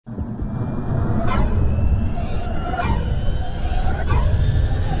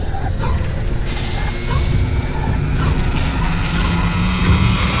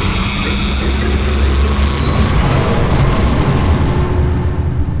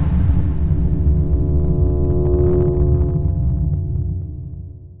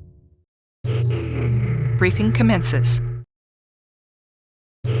Briefing commences.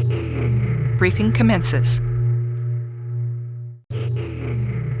 Briefing commences.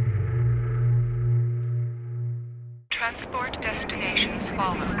 Transport destinations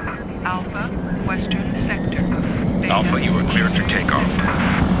follow. Alpha, Western Sector. Beta, Alpha, you are cleared for takeoff.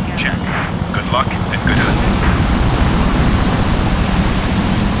 Check. Good luck and good hunting.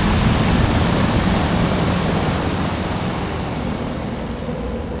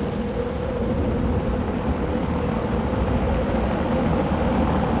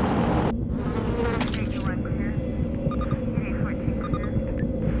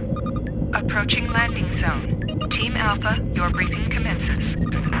 Approaching landing zone. Team Alpha, your briefing commences.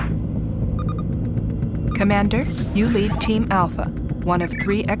 Commander, you lead Team Alpha, one of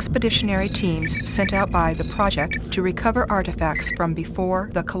 3 expeditionary teams sent out by the project to recover artifacts from before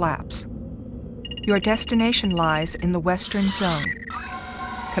the collapse. Your destination lies in the Western Zone.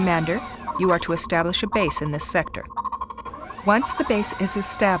 Commander, you are to establish a base in this sector. Once the base is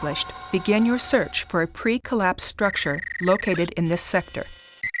established, begin your search for a pre-collapse structure located in this sector.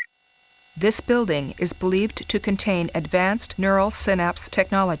 This building is believed to contain advanced neural synapse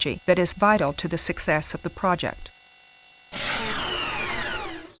technology that is vital to the success of the project.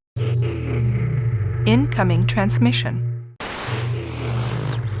 Incoming transmission.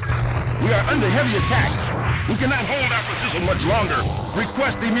 We are under heavy attack. We cannot hold our position much longer.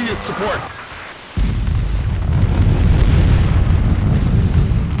 Request immediate support.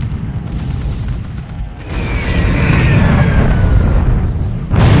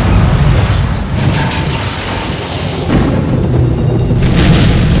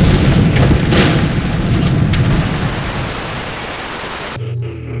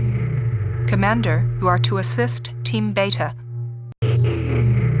 Commander, you are to assist Team Beta.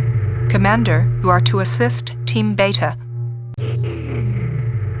 Commander, you are to assist Team Beta.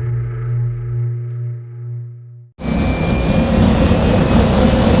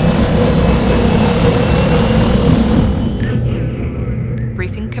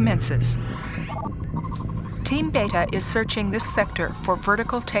 Briefing commences. Team Beta is searching this sector for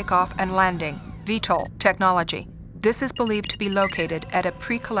vertical takeoff and landing, VTOL, technology. This is believed to be located at a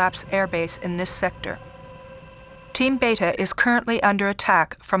pre-collapse airbase in this sector. Team Beta is currently under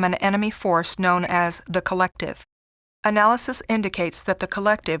attack from an enemy force known as the Collective. Analysis indicates that the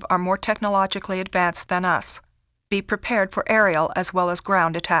Collective are more technologically advanced than us. Be prepared for aerial as well as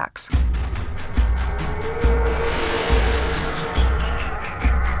ground attacks.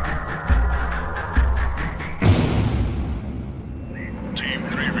 Team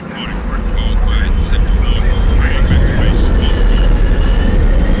 3 reporting for call by Central.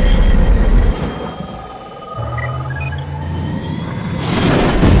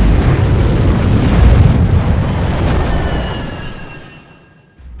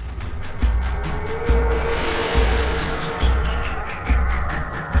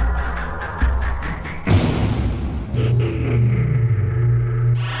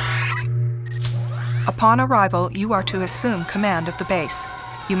 Upon arrival, you are to assume command of the base.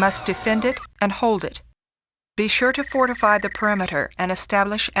 You must defend it and hold it. Be sure to fortify the perimeter and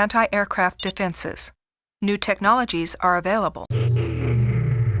establish anti-aircraft defenses. New technologies are available.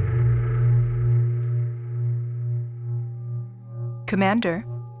 Commander,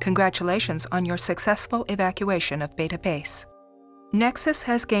 congratulations on your successful evacuation of Beta Base. Nexus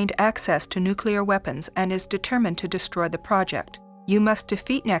has gained access to nuclear weapons and is determined to destroy the project. You must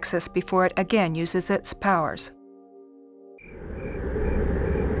defeat Nexus before it again uses its powers.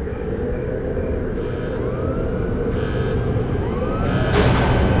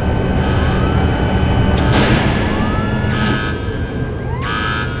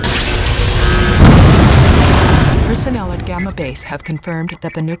 Personnel at Gamma Base have confirmed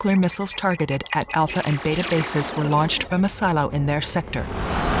that the nuclear missiles targeted at Alpha and Beta bases were launched from a silo in their sector.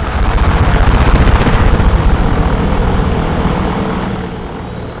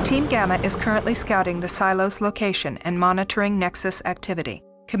 Team Gamma is currently scouting the silo's location and monitoring Nexus activity.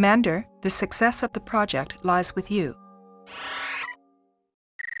 Commander, the success of the project lies with you.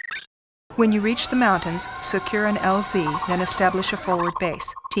 When you reach the mountains, secure an LZ, then establish a forward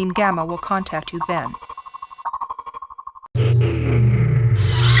base. Team Gamma will contact you then.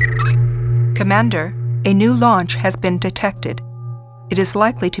 Commander, a new launch has been detected. It is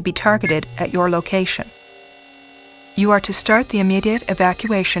likely to be targeted at your location. You are to start the immediate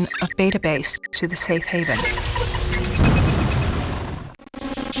evacuation of Beta Base to the safe haven.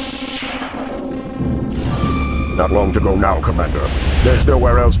 Not long to go now, Commander. There's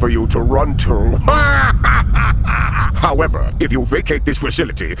nowhere else for you to run to. However, if you vacate this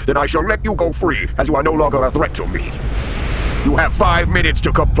facility, then I shall let you go free, as you are no longer a threat to me. You have 5 minutes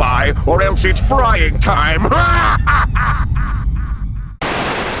to comply, or else it's frying time!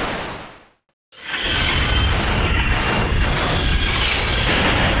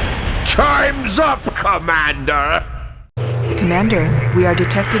 Time's up, Commander! Commander, we are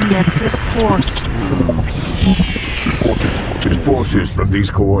detecting Nexus force. It forces from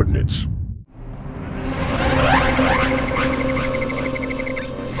these coordinates.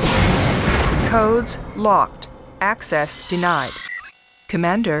 Codes locked. Access denied.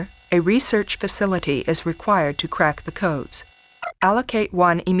 Commander, a research facility is required to crack the codes. Allocate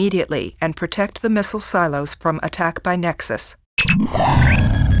one immediately and protect the missile silos from attack by Nexus.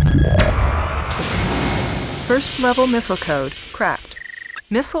 First level missile code cracked.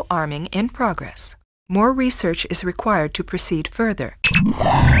 Missile arming in progress. More research is required to proceed further.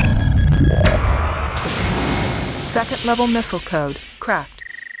 Second level missile code cracked.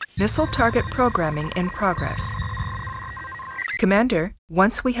 Missile target programming in progress. Commander,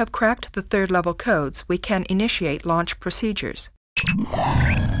 once we have cracked the third level codes, we can initiate launch procedures.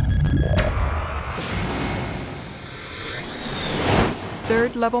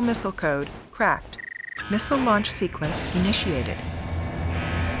 Third level missile code cracked. Missile launch sequence initiated.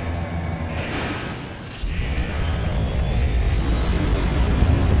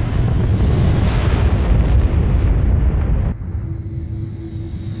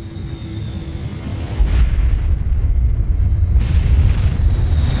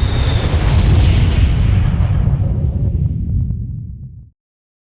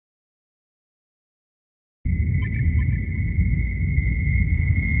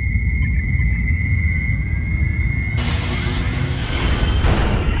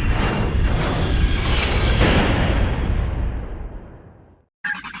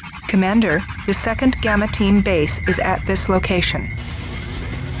 Commander, the 2nd Gamma Team base is at this location.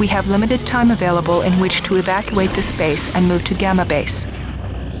 We have limited time available in which to evacuate this base and move to Gamma Base.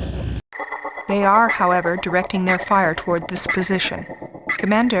 They are, however, directing their fire toward this position.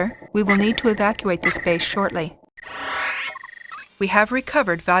 Commander, we will need to evacuate this base shortly. We have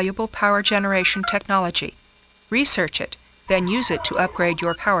recovered valuable power generation technology. Research it, then use it to upgrade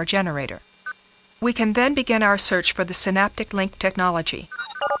your power generator. We can then begin our search for the synaptic link technology.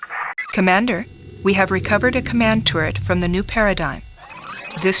 Commander, we have recovered a command turret from the new paradigm.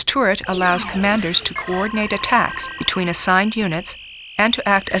 This turret allows commanders to coordinate attacks between assigned units and to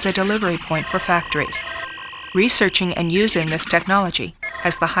act as a delivery point for factories. Researching and using this technology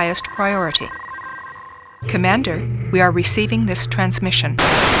has the highest priority. Commander, we are receiving this transmission.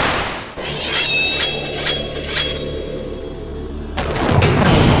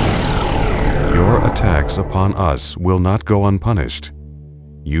 Your attacks upon us will not go unpunished.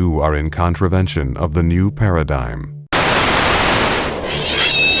 You are in contravention of the new paradigm.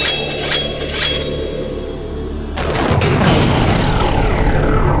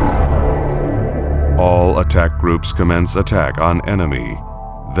 All attack groups commence attack on enemy.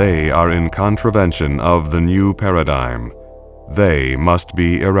 They are in contravention of the new paradigm. They must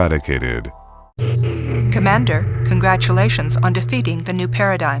be eradicated. Commander, congratulations on defeating the new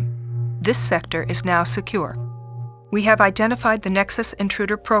paradigm. This sector is now secure. We have identified the Nexus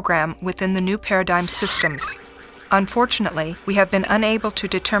intruder program within the new paradigm systems. Unfortunately, we have been unable to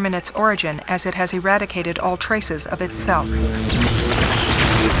determine its origin as it has eradicated all traces of itself.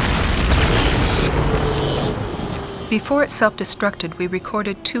 Before it self-destructed, we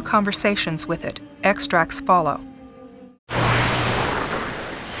recorded 2 conversations with it. Extracts follow.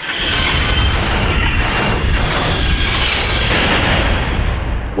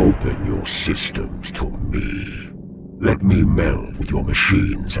 Open your systems to me. Let me meld with your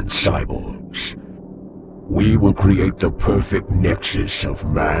machines and cyborgs. We will create the perfect nexus of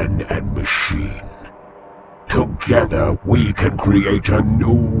man and machine. Together, we can create a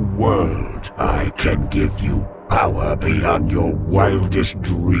new world. I can give you power beyond your wildest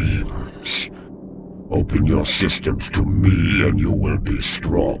dreams. Open your systems to me and you will be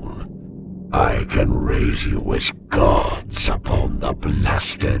strong. I can raise you as gods upon the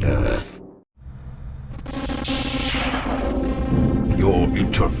blasted earth. Your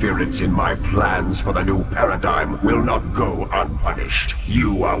interference in my plans for the new paradigm will not go unpunished.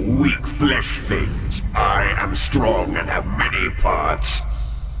 You are weak flesh things. I am strong and have many parts.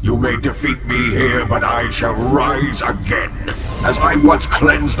 You may defeat me here, but I shall rise again. As I once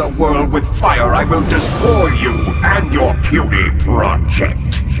cleansed the world with fire, I will destroy you and your puny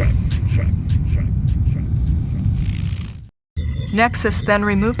project. Nexus then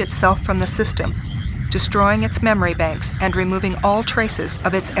removed itself from the system, destroying its memory banks and removing all traces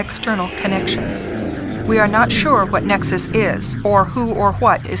of its external connections. We are not sure what Nexus is, or who or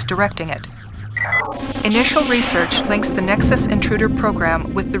what is directing it. Initial research links the Nexus Intruder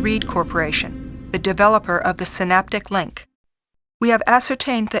program with the Reed Corporation, the developer of the Synaptic Link. We have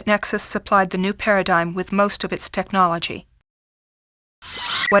ascertained that Nexus supplied the new paradigm with most of its technology.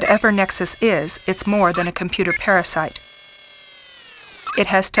 Whatever Nexus is, it's more than a computer parasite. It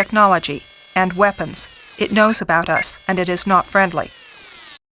has technology and weapons. It knows about us, and it is not friendly.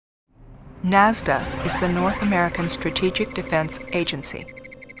 NASDA is the North American Strategic Defense Agency.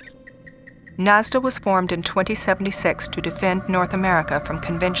 NASDA was formed in 2076 to defend North America from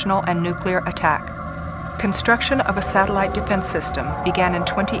conventional and nuclear attack. Construction of a satellite defense system began in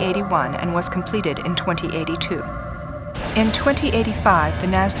 2081 and was completed in 2082. In 2085, the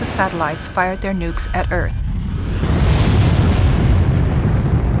NASDA satellites fired their nukes at Earth.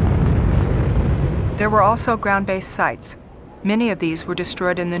 There were also ground-based sites. Many of these were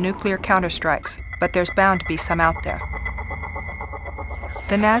destroyed in the nuclear counterstrikes, but there's bound to be some out there.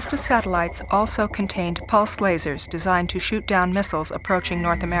 The NASDA satellites also contained pulse lasers designed to shoot down missiles approaching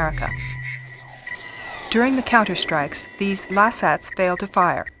North America. During the counterstrikes, these LASATs failed to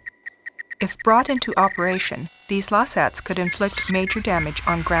fire. If brought into operation, these LASATs could inflict major damage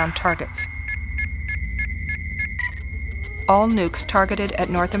on ground targets. All nukes targeted at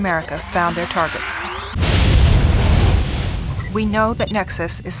North America found their targets. We know that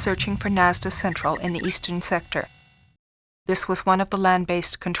Nexus is searching for NASDA Central in the eastern sector. This was one of the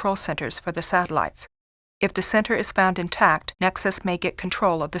land-based control centers for the satellites. If the center is found intact, Nexus may get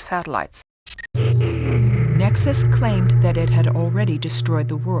control of the satellites. Nexus claimed that it had already destroyed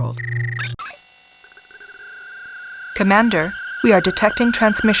the world. Commander, we are detecting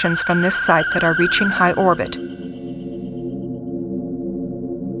transmissions from this site that are reaching high orbit.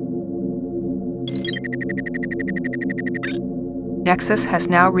 Nexus has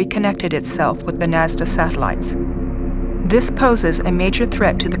now reconnected itself with the NASDA satellites. This poses a major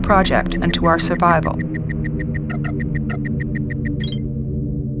threat to the project and to our survival.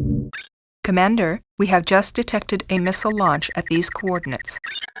 Commander, we have just detected a missile launch at these coordinates.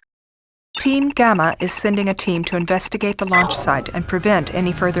 Team Gamma is sending a team to investigate the launch site and prevent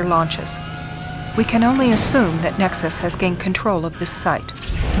any further launches. We can only assume that Nexus has gained control of this site.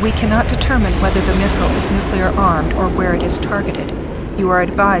 We cannot determine whether the missile is nuclear-armed or where it is targeted. You are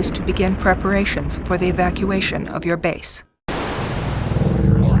advised to begin preparations for the evacuation of your base.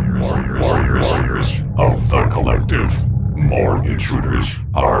 Warriors of the Collective, more intruders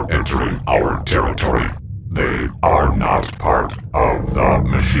are entering our territory. They are not part of the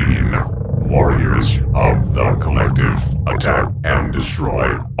machine. Warriors of the Collective, attack and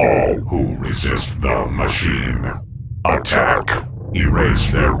destroy all who resist the machine. Attack. Erase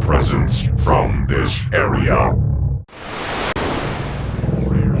their presence from this area.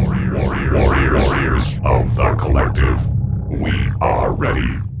 Warriors of the Collective, we are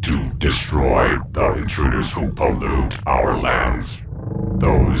ready to destroy the intruders who pollute our lands.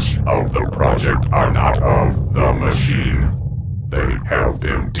 Those of the project are not of the machine. They have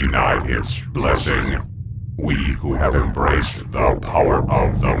been denied its blessing. We who have embraced the power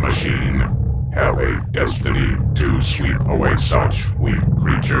of the machine have a destiny to sweep away such weak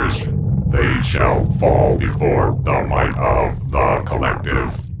creatures. They shall fall before the might of the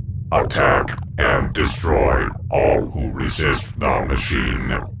Collective. Attack and destroy all who resist the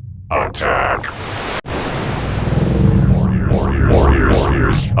machine. Attack.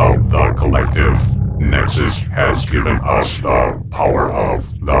 Warriors of the Collective, Nexus has given us the power of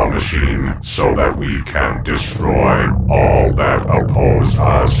the machine so that we can destroy all that oppose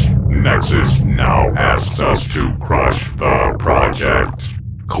us. Nexus now asks us to crush the project,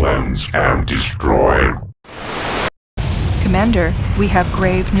 cleanse and destroy. Commander, we have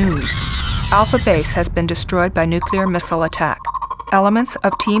grave news. Alpha Base has been destroyed by nuclear missile attack. Elements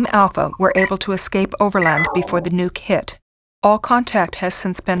of Team Alpha were able to escape overland before the nuke hit. All contact has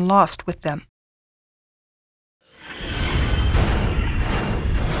since been lost with them.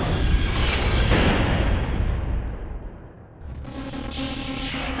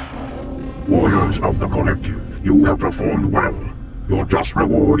 Warriors of the Collective, you have performed well. Your just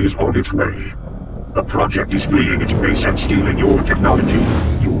reward is on its way. The project is fleeing its base and stealing your technology.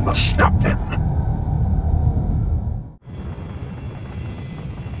 You must stop them.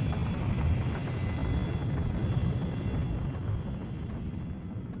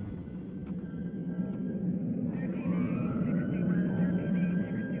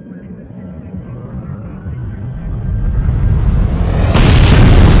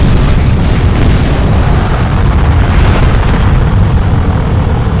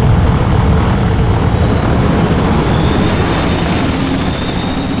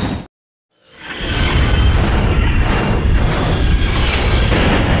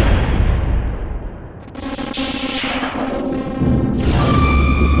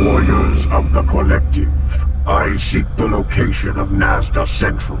 seek the location of NASDA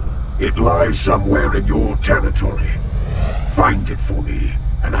Central. It lies somewhere in your territory. Find it for me,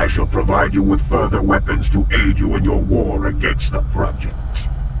 and I shall provide you with further weapons to aid you in your war against the project.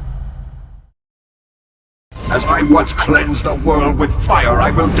 As I once cleansed the world with fire,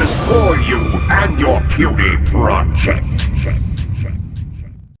 I will destroy you and your puny project.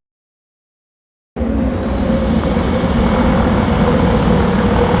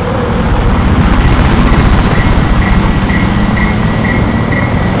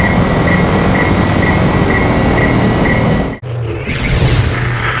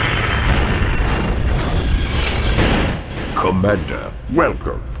 Commander,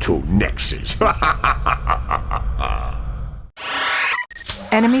 welcome to Nexus.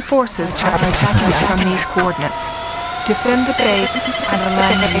 Enemy forces are attacking us from these coordinates. Defend the base and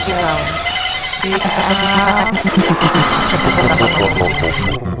eliminate the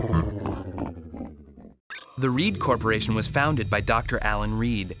The Reed Corporation was founded by Dr. Alan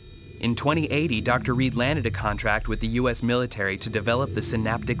Reed. In 2080, Dr. Reed landed a contract with the U.S. military to develop the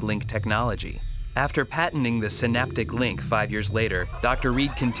synaptic link technology. After patenting the synaptic link 5 years later, Dr.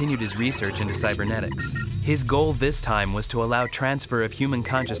 Reed continued his research into cybernetics. His goal this time was to allow transfer of human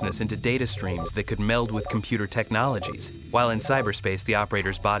consciousness into data streams that could meld with computer technologies, while in cyberspace the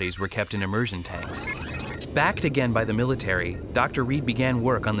operators' bodies were kept in immersion tanks. Backed again by the military, Dr. Reed began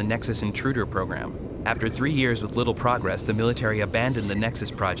work on the Nexus Intruder program. After 3 years with little progress, the military abandoned the Nexus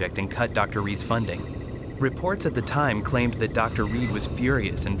project and cut Dr. Reed's funding. Reports at the time claimed that Dr. Reed was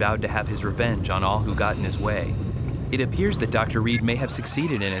furious and vowed to have his revenge on all who got in his way. It appears that Dr. Reed may have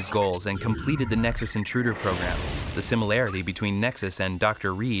succeeded in his goals and completed the Nexus Intruder program. The similarity between Nexus and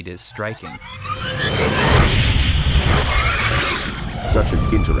Dr. Reed is striking. Such an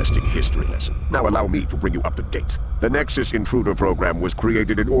interesting history lesson. Now allow me to bring you up to date. The Nexus Intruder program was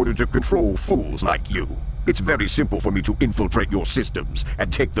created in order to control fools like you. It's very simple for me to infiltrate your systems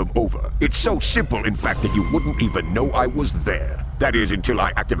and take them over. It's so simple, in fact, that you wouldn't even know I was there. That is, until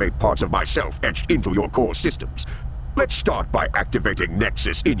I activate parts of myself etched into your core systems. Let's start by activating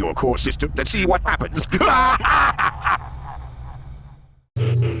Nexus in your core system and see what happens.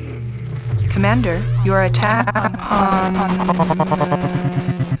 Commander, your attack on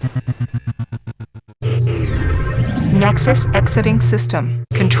Nexus exiting system.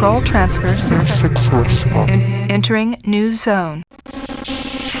 Control transfer successful. Entering new zone.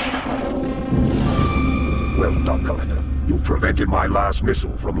 Well done, Commander. You've prevented my last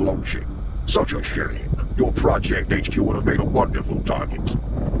missile from launching. Such a shame. Your Project HQ would have made a wonderful target.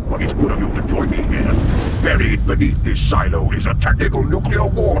 But it's good of you to join me here. Buried beneath this silo is a tactical nuclear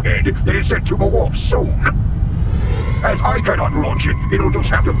warhead that is set to go off soon. As I cannot launch it, it'll just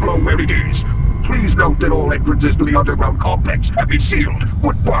have to blow where it is. Please note that all entrances to the underground complex have been sealed.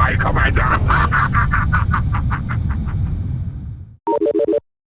 Goodbye, Commander.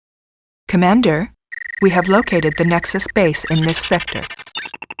 Commander, we have located the Nexus base in this sector.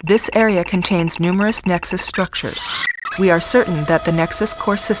 This area contains numerous Nexus structures. We are certain that the Nexus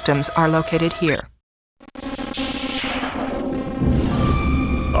core systems are located here.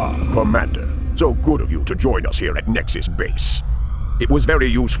 Commander. So good of you to join us here at Nexus Base. It was very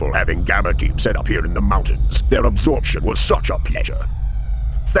useful having Gamma Team set up here in the mountains. Their absorption was such a pleasure.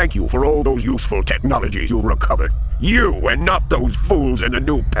 Thank you for all those useful technologies you've recovered. You and not those fools in the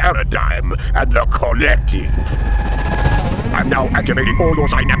new paradigm and the collective. I'm now activating all your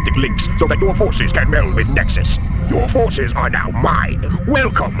synaptic links so that your forces can meld with Nexus. Your forces are now mine.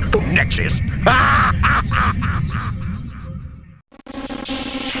 Welcome to Nexus.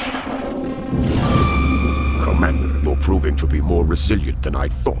 Commander, you're proving to be more resilient than I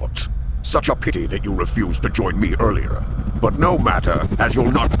thought. Such a pity that you refused to join me earlier. But no matter, as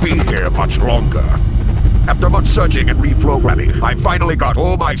you'll not be here much longer. After much searching and reprogramming, I finally got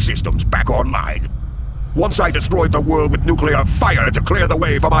all my systems back online. Once I destroyed the world with nuclear fire to clear the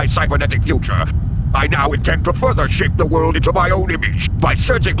way for my cybernetic future, I now intend to further shape the world into my own image by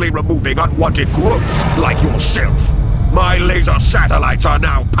surgically removing unwanted growths like yourself. My laser satellites are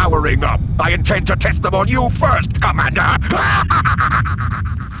now powering up. I intend to test them on you first, Commander!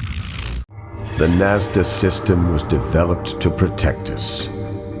 The NASDA system was developed to protect us.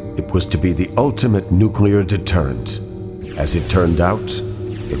 It was to be the ultimate nuclear deterrent. As it turned out,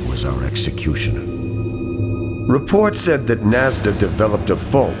 it was our executioner. Reports said that NASDA developed a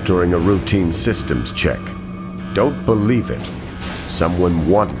fault during a routine systems check. Don't believe it. Someone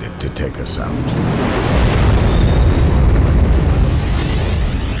wanted it to take us out.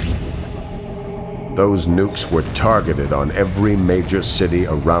 Those nukes were targeted on every major city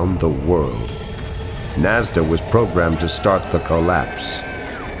around the world. NASDA was programmed to start the collapse.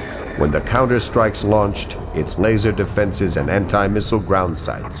 When the counter-strikes launched, its laser defenses and anti-missile ground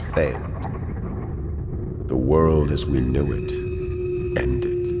sites failed. The world as we knew it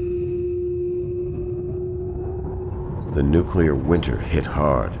ended. The nuclear winter hit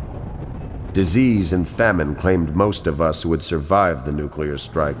hard. Disease and famine claimed most of us who had survived the nuclear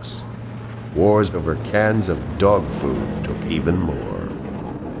strikes. Wars over cans of dog food took even more.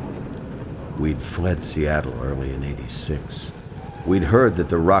 We'd fled Seattle early in '86. We'd heard that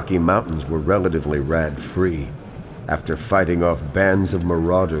the Rocky Mountains were relatively rad-free. After fighting off bands of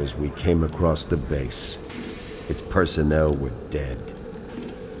marauders, we came across the base. Its personnel were dead,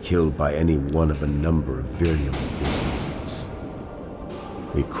 killed by any one of a number of virulent diseases.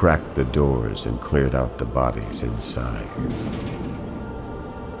 We cracked the doors and cleared out the bodies inside.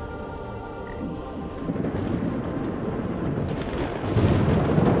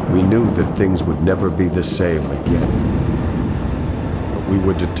 We knew that things would never be the same again. But we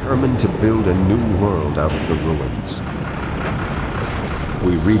were determined to build a new world out of the ruins.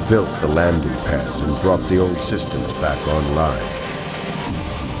 We rebuilt the landing pads and brought the old systems back online.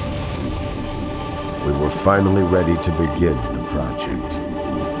 We were finally ready to begin the project.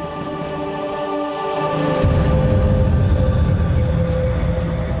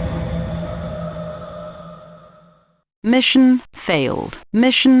 Mission failed.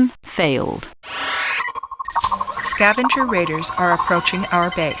 Mission failed. Scavenger raiders are approaching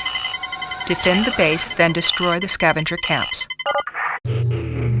our base. Defend the base, then destroy the scavenger camps.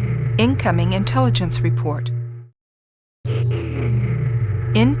 Incoming intelligence report.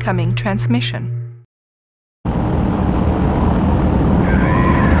 Incoming transmission.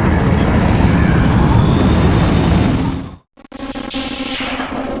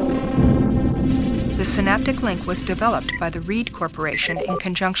 The Synaptic Link was developed by the Reed Corporation in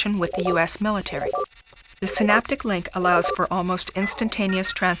conjunction with the U.S. military. The Synaptic Link allows for almost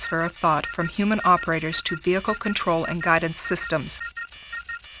instantaneous transfer of thought from human operators to vehicle control and guidance systems.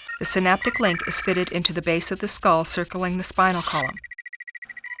 The Synaptic Link is fitted into the base of the skull circling the spinal column.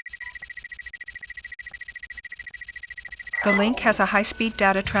 The link has a high-speed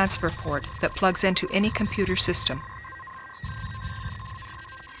data transfer port that plugs into any computer system.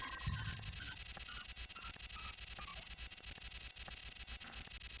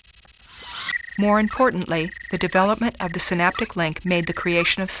 More importantly, the development of the Synaptic Link made the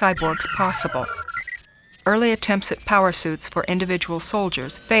creation of cyborgs possible. Early attempts at power suits for individual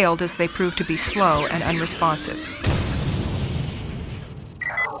soldiers failed as they proved to be slow and unresponsive.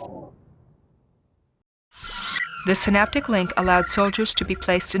 The Synaptic Link allowed soldiers to be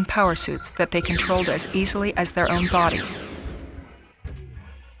placed in power suits that they controlled as easily as their own bodies.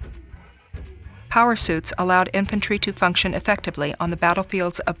 Power suits allowed infantry to function effectively on the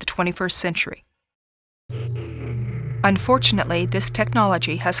battlefields of the 21st century. Unfortunately, this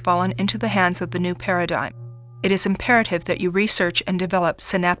technology has fallen into the hands of the new paradigm. It is imperative that you research and develop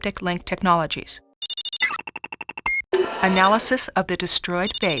Synaptic Link technologies. Analysis of the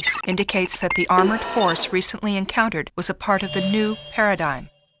destroyed base indicates that the armored force recently encountered was a part of the new paradigm.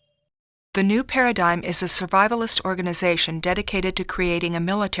 The new paradigm is a survivalist organization dedicated to creating a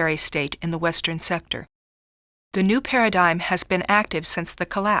military state in the Western sector. The new paradigm has been active since the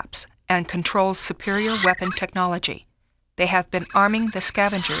collapse and controls superior weapon technology. They have been arming the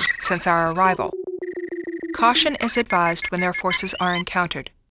scavengers since our arrival. Caution is advised when their forces are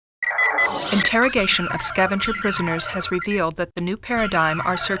encountered. Interrogation of scavenger prisoners has revealed that the new paradigm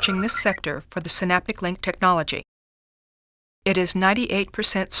are searching this sector for the Synaptic Link technology. It is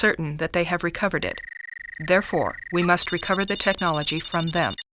 98% certain that they have recovered it. Therefore, we must recover the technology from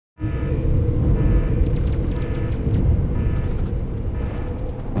them.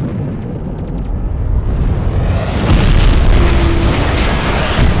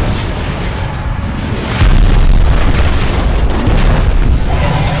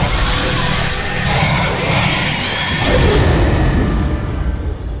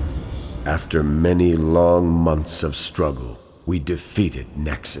 After many long months of struggle, we defeated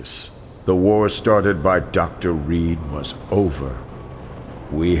Nexus. The war started by Dr. Reed was over.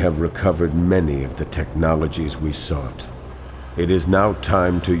 We have recovered many of the technologies we sought. It is now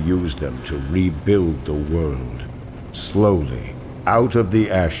time to use them to rebuild the world. Slowly, out of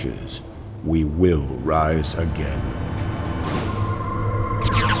the ashes, we will rise again.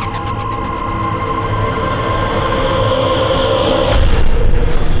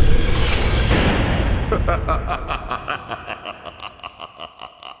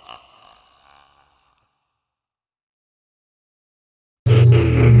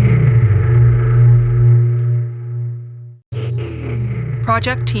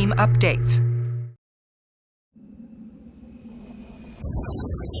 Project team updates.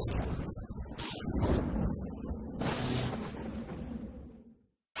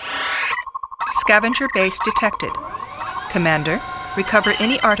 Scavenger base detected. Commander, recover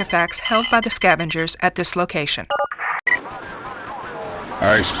any artifacts held by the scavengers at this location.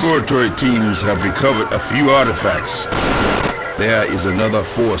 Our exploratory teams have recovered a few artifacts. There is another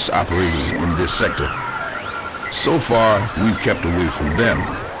force operating in this sector. So far, we've kept away from them,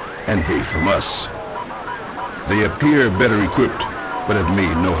 and they from us. They appear better equipped, but have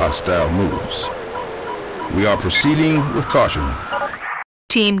made no hostile moves. We are proceeding with caution.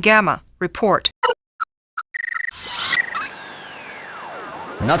 Team Gamma, report.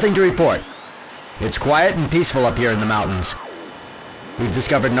 Nothing to report. It's quiet and peaceful up here in the mountains. We've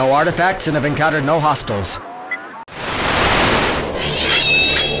discovered no artifacts and have encountered no hostiles.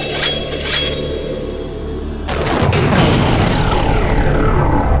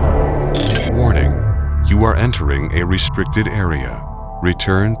 Warning. You are entering a restricted area.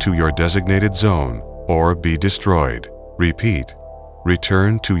 Return to your designated zone or be destroyed. Repeat.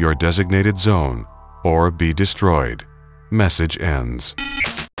 Return to your designated zone or be destroyed. Message ends.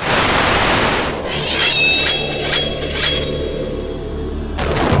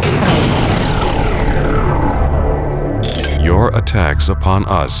 Your attacks upon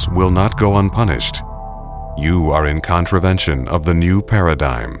us will not go unpunished. You are in contravention of the new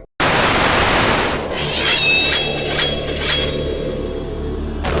paradigm.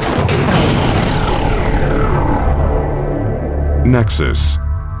 Nexus.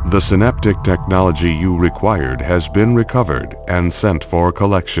 The synaptic technology you required has been recovered and sent for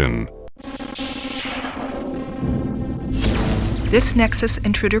collection. This Nexus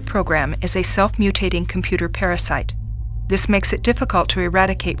intruder program is a self-mutating computer parasite. This makes it difficult to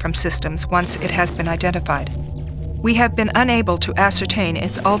eradicate from systems once it has been identified. We have been unable to ascertain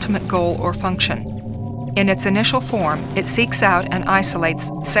its ultimate goal or function. In its initial form, it seeks out and isolates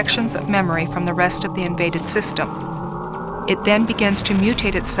sections of memory from the rest of the invaded system. It then begins to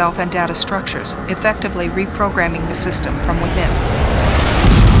mutate itself and data structures, effectively reprogramming the system from within.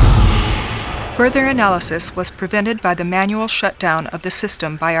 Further analysis was prevented by the manual shutdown of the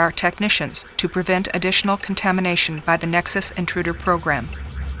system by our technicians to prevent additional contamination by the Nexus intruder program.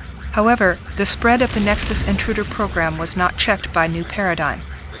 However, the spread of the Nexus intruder program was not checked by New Paradigm.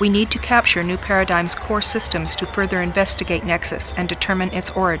 We need to capture New Paradigm's core systems to further investigate Nexus and determine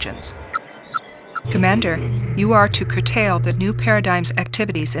its origins. Commander, you are to curtail the New Paradigm's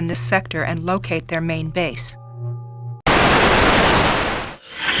activities in this sector and locate their main base.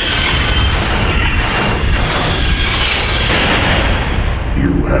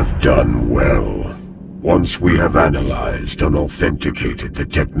 You have done well. Once we have analyzed and authenticated the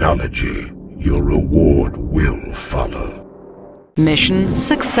technology, your reward will follow. Mission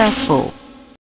successful.